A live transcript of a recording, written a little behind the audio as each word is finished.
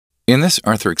In this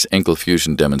Arthrex ankle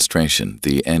fusion demonstration,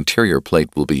 the anterior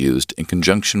plate will be used in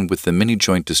conjunction with the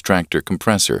mini-joint distractor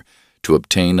compressor to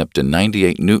obtain up to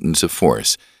 98 newtons of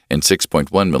force and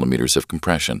 6.1 millimeters of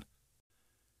compression.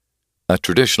 A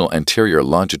traditional anterior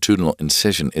longitudinal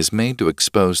incision is made to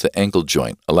expose the ankle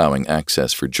joint, allowing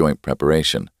access for joint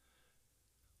preparation.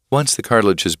 Once the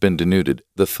cartilage has been denuded,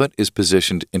 the foot is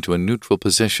positioned into a neutral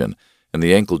position and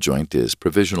the ankle joint is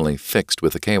provisionally fixed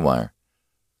with a K-wire.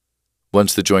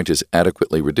 Once the joint is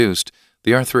adequately reduced,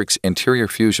 the Arthrex anterior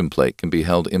fusion plate can be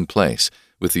held in place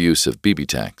with the use of BB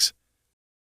tacks.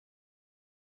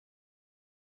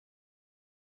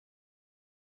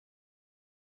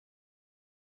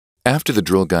 After the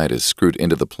drill guide is screwed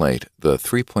into the plate, the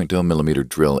 3.0 mm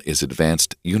drill is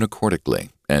advanced unicortically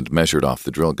and measured off the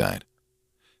drill guide.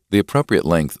 The appropriate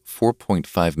length 4.5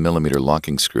 mm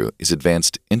locking screw is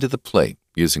advanced into the plate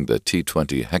using the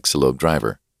T20 hexalobe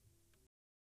driver.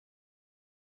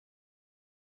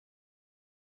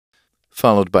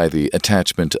 Followed by the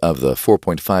attachment of the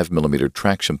 4.5 mm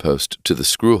traction post to the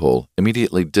screw hole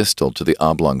immediately distal to the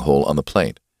oblong hole on the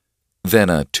plate. Then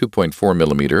a 2.4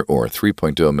 mm or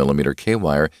 3.0 mm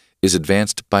K-wire is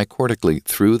advanced bicortically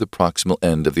through the proximal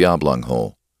end of the oblong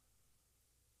hole.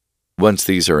 Once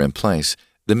these are in place,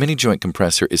 the mini-joint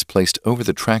compressor is placed over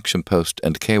the traction post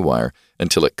and K-wire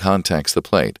until it contacts the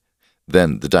plate.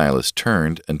 Then the dial is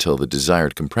turned until the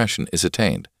desired compression is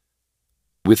attained.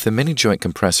 With the mini-joint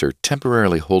compressor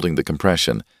temporarily holding the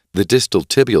compression, the distal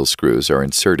tibial screws are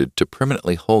inserted to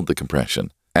permanently hold the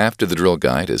compression. After the drill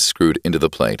guide is screwed into the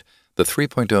plate, the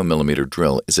 3.0 mm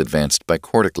drill is advanced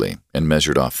bicortically and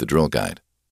measured off the drill guide.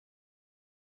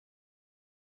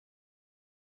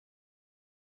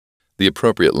 The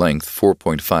appropriate length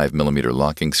 4.5 mm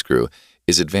locking screw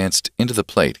is advanced into the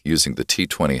plate using the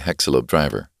T20 hexalobe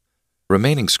driver.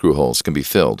 Remaining screw holes can be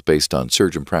filled based on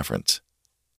surgeon preference.